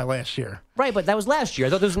booth now. by last year. Right, but that was last year. I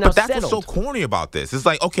thought this was now But that's settled. what's so corny about this. It's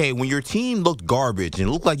like, okay, when your team looked garbage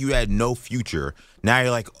and looked like you had no future, now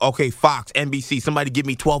you're like, okay, Fox, NBC, somebody give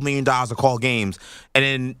me $12 million to call games. And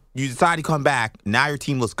then you decide to come back. Now your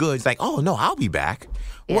team looks good. It's like, oh, no, I'll be back.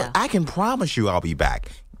 Yeah. Well, I can promise you I'll be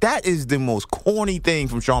back. That is the most corny thing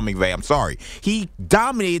from Sean McVay. I'm sorry. He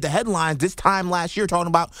dominated the headlines this time last year talking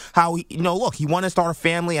about how, look, he wanted to start a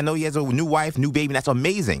family. I know he has a new wife, new baby. That's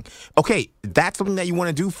amazing. Okay, that's something that you want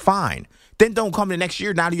to do, fine. Then don't come to next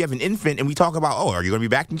year. Now that you have an infant and we talk about, oh, are you going to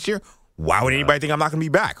be back next year? Why would anybody think I'm not going to be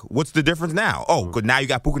back? What's the difference now? Oh, good. Now you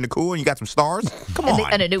got Puka Nacua and you got some stars? Come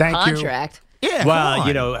on. And a new Thank you. contract. Yeah, Well,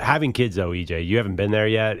 come on. having kids, though, EJ, you haven't been there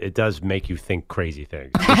yet. It does make you think crazy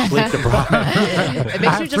things. Sleep deprived. It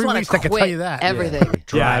makes you just 3 want weeks to I can quit tell you that. everything.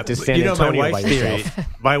 Drive to San Antonio my by wife's theory. yourself.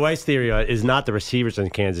 My wife's theory is not the receivers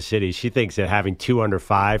in Kansas City. She thinks that having 2 under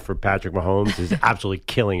 5 for Patrick Mahomes is absolutely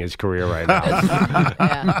killing his career right now.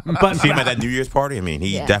 Yeah. But See him at that New Year's party? I mean,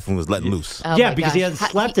 he definitely was letting loose. Oh yeah, my because he gosh.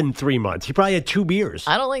 hasn't slept in 3 months. He probably had 2 beers.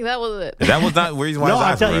 I don't think that was it. That was not the reason why No, his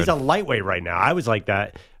I'm eyes telling you, were he's a red. lightweight right now. I was like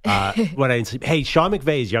that when I didn't sleep. Hey, Sean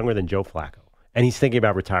McVay is younger than Joe Flacco, and he's thinking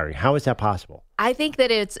about retiring. How is that possible? I think that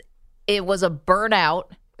it was a burnout.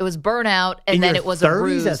 It was burnout, and In then your it was a 30s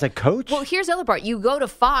ruse. as a coach? Well, here's the other part. You go to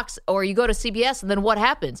Fox or you go to CBS, and then what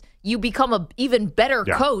happens? You become a even better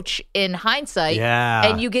Yeah. coach in hindsight, Yeah.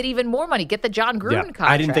 and you get even more money. Get the John Gruden contract.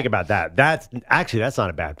 I didn't think about that. That's not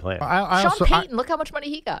a bad plan. Sean Payton, look how much money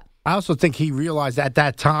he got. I also think he realized at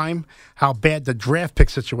that time how bad the draft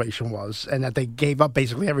pick situation was and that they gave up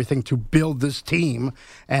basically everything to build this team.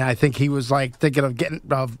 And I think he was like thinking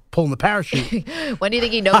of pulling the parachute. When do you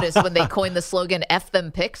think he noticed when they coined the slogan "F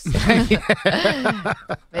them picks"? Maybe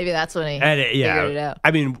that's when he figured it out.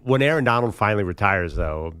 I mean, when Aaron Donald finally retires,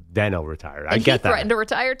 though, then he'll retire. I And get he that. threatened to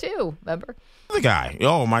retire too. Remember? The guy,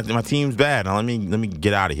 my team's bad. Now let me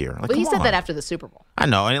get out of here. Like, Well, he come said on. that after the Super Bowl. I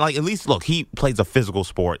know, and like at least look, he plays a physical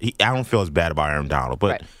sport. I don't feel as bad about Aaron Donald,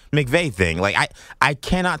 but McVay thing, like I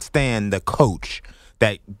cannot stand the coach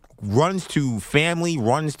that runs to family,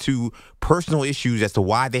 runs to personal issues as to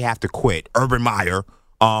why they have to quit. Urban Meyer,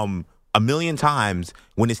 a million times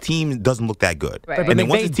when his team doesn't look that good, Right. and But then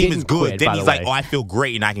once McVay his team is didn't good, quit, then by he's the like, way. oh, I feel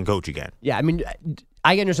great and I can coach again. Yeah, I mean,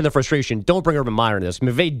 I understand the frustration. Don't bring Urban Meyer in this.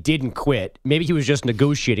 McVay didn't quit. Maybe he was just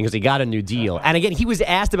negotiating because he got a new deal. And again, he was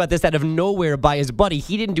asked about this out of nowhere by his buddy.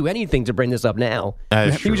 He didn't do anything to bring this up now. That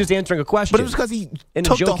is He true. was just answering a question. But it was because he in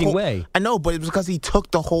took a joking the whole, way. I know, but it was because he took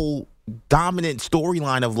the whole dominant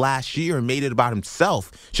storyline of last year and made it about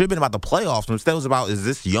himself. Should have been about the playoffs. Instead, it was about, is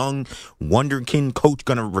this young wonderkin coach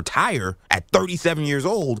going to retire at 37 years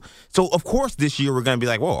old? So, of course, this year we're going to be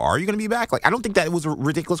like, well, are you going to be back? Like, I don't think that was a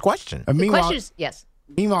ridiculous question. And The meanwhile, question is, yes.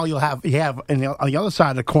 Meanwhile, you have and on the other side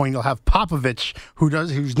of the coin, you'll have Popovich,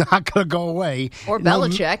 who's not going to go away, Or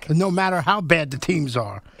Belichick. no matter how bad the teams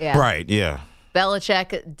are. Yeah. Right, yeah.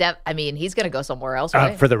 Belichick, I mean, he's going to go somewhere else,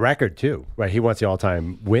 right? For the record, too. Right, he wants the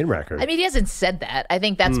all-time win record. I mean, he hasn't said that. I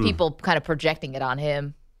think that's people kind of projecting it on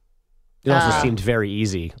him. It also seemed very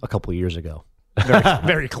easy a couple of years ago. Very,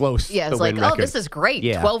 very close. Yeah, the it's like, win oh, record. this is great.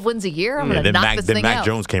 Yeah. 12 wins a year. I'm going to Then knock this thing Mac out.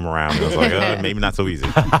 Jones came around. And it was like, maybe not so easy.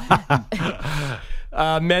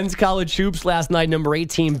 Men's college hoops last night, number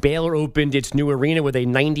 18, Baylor opened its new arena with a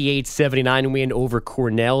 98-79 win over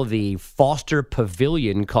Cornell. The Foster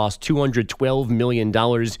Pavilion cost $212 million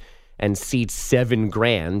and seats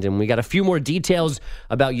 $7,000. And we got a few more details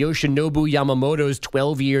about Yoshinobu Yamamoto's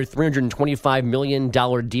 12-year, $325 million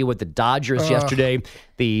deal with the Dodgers yesterday.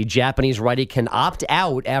 The Japanese righty can opt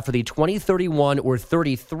out after the 2031 or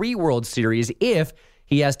 33 World Series if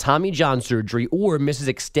he has Tommy John surgery or misses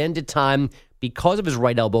extended time because of his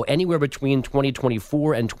right elbow anywhere between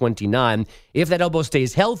 2024 and 29. If that elbow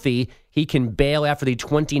stays healthy, he can bail after the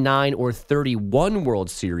 29 or 31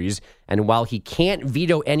 World Series. And while he can't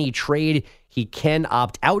veto any trade, he can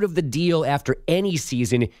opt out of the deal after any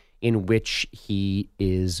season in which he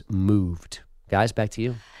is moved. Guys, back to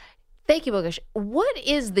you. Thank you, Bogush. What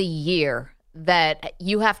is the year that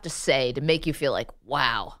you have to say to make you feel like,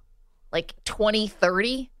 wow, like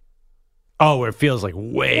 2030? Oh, where it feels like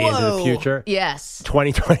way into the future? Yes.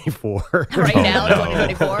 2024. Right now,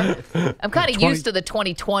 2024? I'm kind of used to the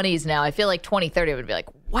 2020s now. I feel like 2030 would be like,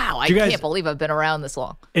 wow, I can't believe I've been around this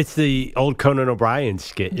long. It's the old Conan O'Brien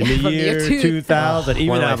skit in the year 2000.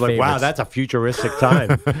 Even I'm like, wow, that's a futuristic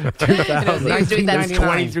time. 2000. He was doing that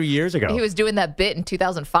 23 years ago. He was doing that bit in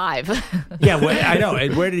 2005. Yeah, I know.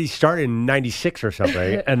 And where did he start in 96 or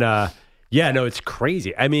something? And no, it's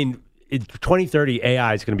crazy. I mean, 2030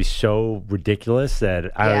 AI is going to be so ridiculous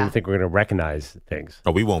that I don't even think we're going to recognize things.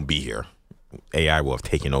 Oh, we won't be here. AI will have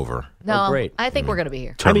taken over. No, great. I think we're going to be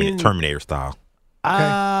here. Terminator style.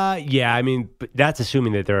 Yeah, I mean, but that's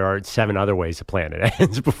assuming that there are 7 other ways the planet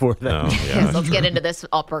ends before that. Oh, yeah. Let's get into this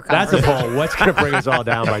upper That's a conversation. poll. What's going to bring us all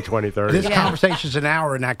down by 2030? This conversation's an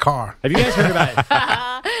hour in that car. Have you guys heard about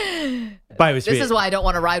it? This is why I don't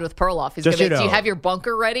want to ride with Perloff. He's going to be, do you have your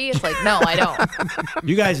bunker ready? It's like, no, I don't.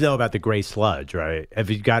 You guys know about the gray sludge, right? Have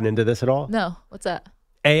you gotten into this at all? No. What's that?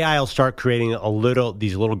 AI will start creating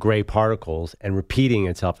these little gray particles and repeating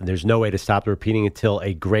itself, and there's no way to stop the repeating until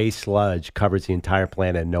a gray sludge covers the entire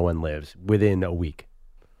planet and no one lives within a week.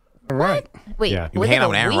 All right. Wait, You been hanging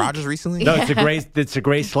out with Aaron Rodgers recently? No, it's a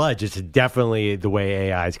gray sludge. It's definitely the way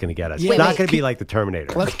AI is going to get us. Yeah, it's not going to be like the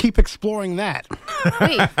Terminator. Let's keep exploring that.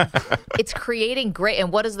 Wait, it's creating gray,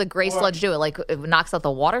 and what does the gray sludge do? It knocks out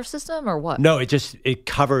the water system, or what? No, it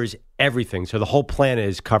covers everything. So the whole planet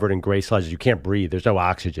is covered in gray sludge. You can't breathe. There's no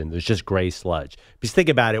oxygen. There's just gray sludge. Because think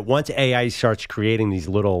about it. Once AI starts creating these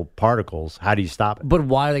little particles, how do you stop it? But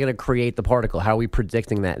why are they going to create the particle? How are we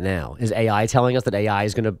predicting that now? Is AI telling us that AI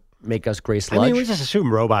is going to make us gray sludge? I mean, we just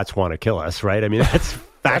assume robots want to kill us, right? I mean, that's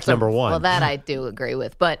fact number one. Well, that I do agree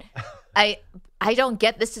with, but I don't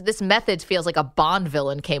get this. This method feels like a Bond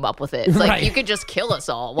villain came up with it. It's like, you could just kill us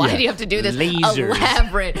all. Why do you have to do this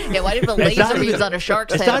elaborate? Yeah, why do you put laser beams on a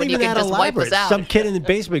shark's head when you can just wipe us out? Some kid in the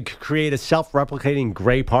basement could create a self-replicating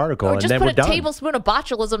gray particle, or and just then put we're a done. tablespoon of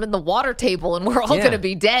botulism in the water table, and we're all going to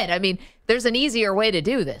be dead. I mean, there's an easier way to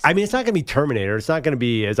do this. I mean, it's not going to be Terminator. It's not going to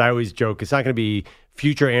be, as I always joke, it's not going to be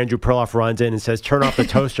future Andrew Perloff runs in and says, "Turn off the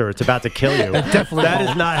toaster. It's about to kill you." Definitely. That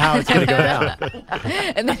is not how it's going to go down.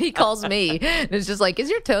 And then he calls me, and it's just like, "Is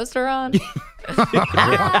your toaster on?"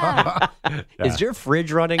 Is your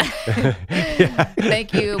fridge running?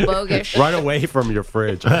 Thank you, Bogush. Run away from your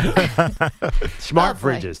fridge. Smart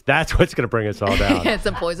fridges. That's what's going to bring us all down. It's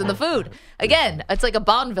to poison the food. Again, it's like a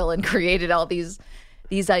Bond villain created all these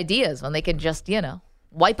ideas when they can just,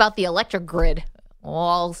 wipe out the electric grid. We'll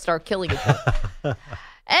all start killing each other.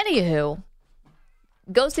 Anywho,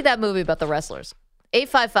 go see that movie about the wrestlers.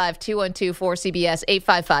 855-212-4CBS,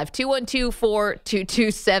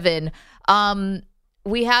 855-212-4227.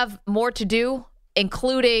 We have more to do,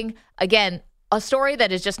 including, again, a story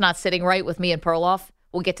that is just not sitting right with me and Perloff.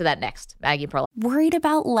 We'll get to that next. Maggie and Perloff. Worried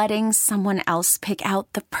about letting someone else pick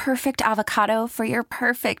out the perfect avocado for your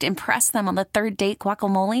perfect impress them on the third date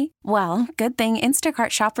guacamole? Well, good thing Instacart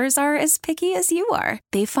shoppers are as picky as you are.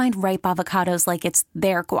 They find ripe avocados like it's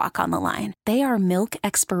their guac on the line. They are milk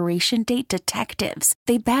expiration date detectives.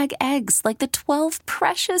 They bag eggs like the 12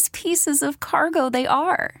 precious pieces of cargo they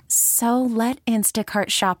are. So let Instacart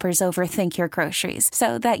shoppers overthink your groceries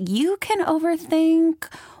so that you can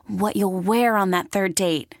overthink what you'll wear on that third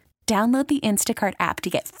date. Download the Instacart app to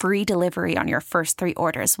get free delivery on your first 3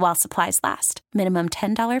 orders while supplies last. Minimum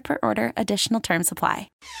 $10 per order. Additional terms apply.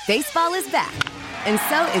 Baseball is back, and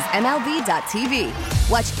so is MLB.tv.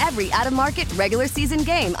 Watch every out-of-market regular season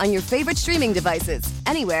game on your favorite streaming devices.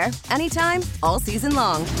 Anywhere, anytime, all season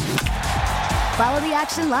long. Follow the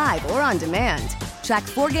action live or on demand. Track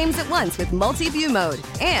 4 games at once with multi-view mode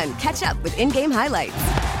and catch up with in-game highlights.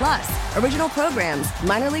 Plus, original programs,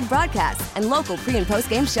 minor league broadcasts, and local pre- and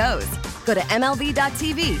post-game shows. Go to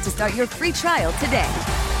MLB.tv to start your free trial today.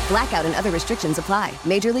 Blackout and other restrictions apply.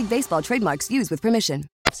 Major League Baseball trademarks used with permission.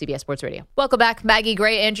 CBS Sports Radio. Welcome back, Maggie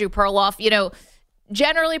Gray, Andrew Perloff.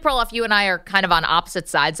 Generally, Perloff, you and I are kind of on opposite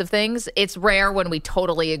sides of things. It's rare when we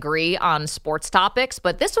totally agree on sports topics,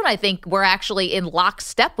 but this one I think we're actually in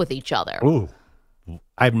lockstep with each other. Ooh.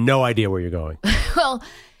 I have no idea where you're going. Well,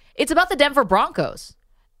 it's about the Denver Broncos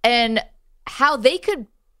and how they could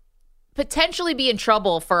potentially be in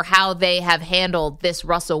trouble for how they have handled this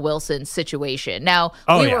Russell Wilson situation. Now,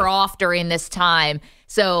 we were off during this time,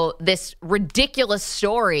 so this ridiculous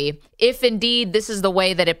story, if indeed this is the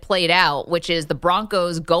way that it played out, which is the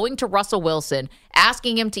Broncos going to Russell Wilson,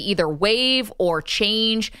 asking him to either waive or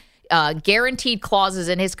change guaranteed clauses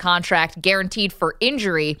in his contract, guaranteed for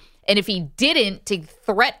injury, and if he didn't, to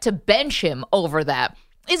threat to bench him over that,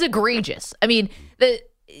 is egregious. I mean,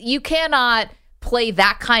 you cannot play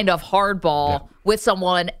that kind of hardball with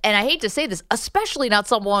someone, and I hate to say this, especially not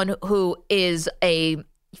someone who is a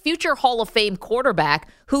future Hall of Fame quarterback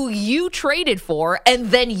who you traded for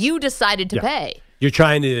and then you decided to pay. You're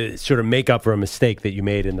trying to sort of make up for a mistake that you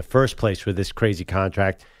made in the first place with this crazy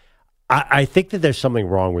contract. I think that there's something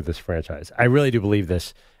wrong with this franchise. I really do believe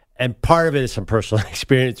this. And part of it is some personal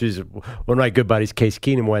experiences. One of my good buddies, Case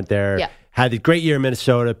Keenum, went there, had a great year in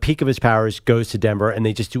Minnesota, peak of his powers, goes to Denver, and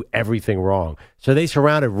they just do everything wrong. So they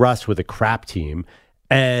surrounded Russ with a crap team.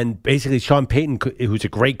 And basically, Sean Payton, who's a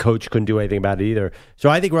great coach, couldn't do anything about it either. So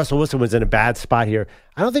I think Russell Wilson was in a bad spot here.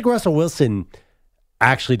 I don't think Russell Wilson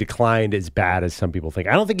actually declined as bad as some people think.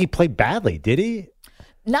 I don't think he played badly, did he?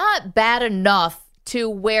 Not bad enough to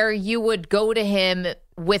where you would go to him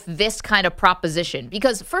with this kind of proposition.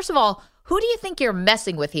 Because, first of all, who do you think you're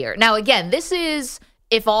messing with here? Now, again, this is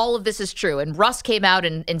if all of this is true. And Russ came out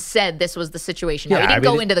and said this was the situation. Now, he didn't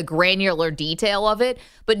go into the granular detail of it,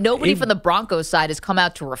 but nobody from the Broncos side has come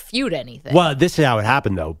out to refute anything. Well, this is how it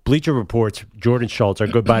happened, though. Bleacher Report's Jordan Schultz, our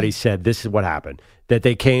good buddy, said this is what happened, that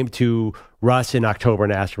they came to Russ in October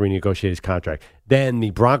and asked to renegotiate his contract. Then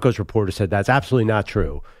the Broncos reporter said that's absolutely not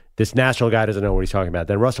true. This national guy doesn't know what he's talking about.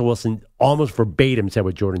 Then Russell Wilson almost verbatim said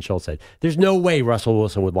what Jordan Schultz said. There's no way Russell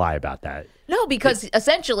Wilson would lie about that. No, because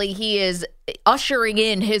essentially he is ushering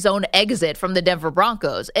in his own exit from the Denver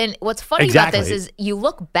Broncos. And what's funny about this is you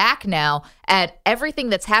look back now at everything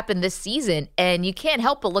that's happened this season, and you can't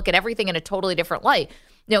help but look at everything in a totally different light.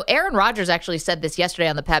 You know, Aaron Rodgers actually said this yesterday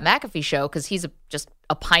on the Pat McAfee show, because he's just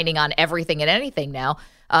opining on everything and anything now.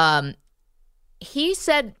 He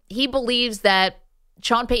said he believes that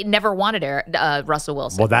Sean Payton never wanted Russell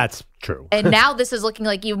Wilson. Well, that's true. And now this is looking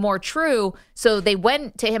like even more true. So they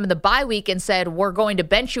went to him in the bye week and said, we're going to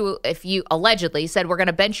bench you if you, allegedly said, we're going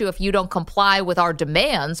to bench you if you don't comply with our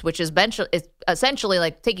demands, which is essentially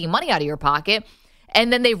like taking money out of your pocket.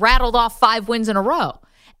 And then they rattled off 5 wins in a row.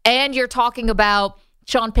 And you're talking about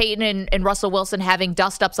Sean Payton and Russell Wilson having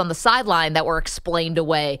dust-ups on the sideline that were explained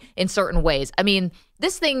away in certain ways. I mean,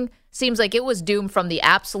 this thing seems like it was doomed from the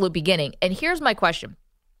absolute beginning. And here's my question.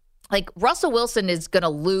 Like, Russell Wilson is going to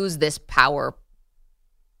lose this power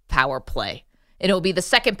play. It'll be the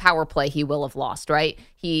second power play he will have lost, right?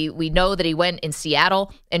 We know that he went in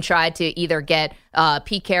Seattle and tried to either get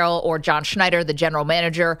Pete Carroll or John Schneider, the general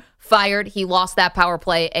manager, fired. He lost that power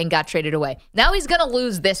play and got traded away. Now he's going to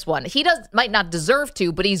lose this one. He might not deserve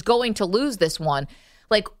to, but he's going to lose this one.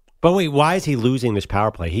 Like, but wait, why is he losing this power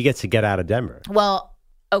play? He gets to get out of Denver. Well,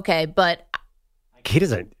 okay, but he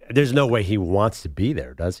doesn't. There's no way he wants to be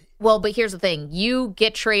there, does he? Well, but here's the thing. You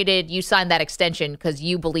get traded, you sign that extension because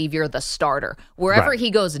you believe you're the starter. Wherever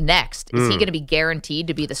he goes next, is he going to be guaranteed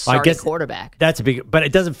to be the starting quarterback? That's a big, but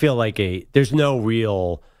it doesn't feel like there's no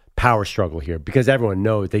real power struggle here because everyone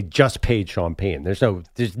knows they just paid Sean Payton.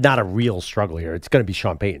 There's not a real struggle here. It's going to be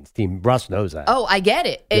Sean Payton's team. Russ knows that. Oh, I get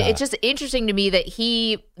it. Yeah. It's just interesting to me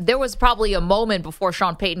that there was probably a moment before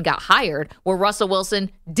Sean Payton got hired where Russell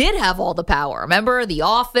Wilson did have all the power. Remember the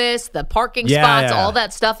office, the parking spots, all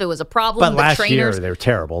that stuff. It was a problem. But last year they were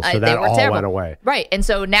terrible, so that all went away. Right. And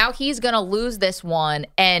so now he's going to lose this one,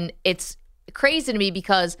 and it's crazy to me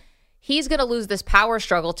because he's going to lose this power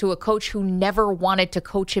struggle to a coach who never wanted to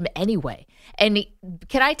coach him anyway. And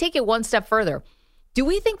can I take it one step further? Do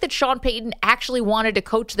we think that Sean Payton actually wanted to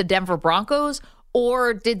coach the Denver Broncos,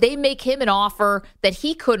 or did they make him an offer that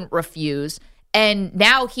he couldn't refuse? And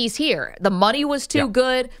now he's here. The money was too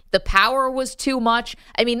good. The power was too much.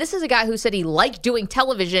 I mean, this is a guy who said he liked doing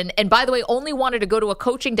television and, by the way, only wanted to go to a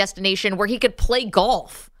coaching destination where he could play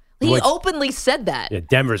golf. He openly said that. Yeah,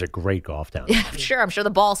 Denver's a great golf town. Yeah, I'm sure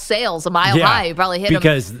the ball sails a mile high. You probably hit him.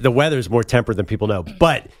 Because the weather's more tempered than people know.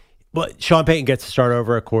 But Sean Payton gets to start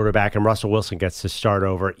over at quarterback, and Russell Wilson gets to start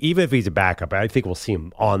over. Even if he's a backup, I think we'll see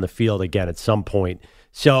him on the field again at some point.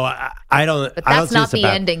 So I don't. But that's not the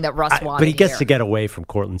ending that Russ wanted. But he gets to get away from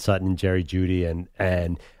Cortland Sutton and Jerry Jeudy,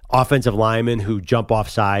 and offensive linemen who jump off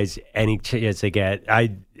sides any chance they get.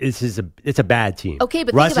 It's a bad team. Okay,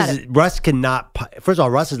 but Russ think about it. Russ cannot. First of all,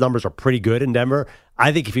 Russ's numbers are pretty good in Denver.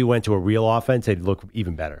 I think if he went to a real offense, they'd look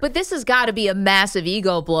even better. But this has got to be a massive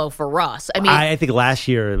ego blow for Russ. I mean, I think last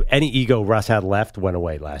year, any ego Russ had left went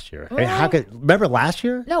away last year. I mean, remember last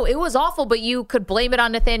year? No, it was awful, but you could blame it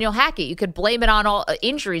on Nathaniel Hackett. You could blame it on all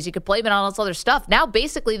injuries. You could blame it on all this other stuff. Now,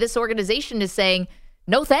 basically, this organization is saying,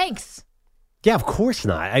 no thanks. Yeah, of course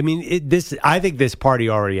not. I mean, I think this party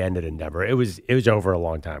already ended in Denver. It was over a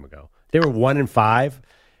long time ago. They were 1-5.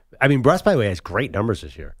 I mean, Russ, by the way, has great numbers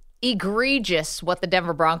this year. Egregious what the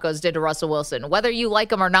Denver Broncos did to Russell Wilson. Whether you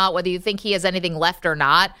like him or not, whether you think he has anything left or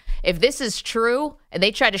not, if this is true and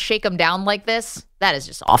they try to shake him down like this, that is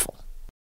just awful.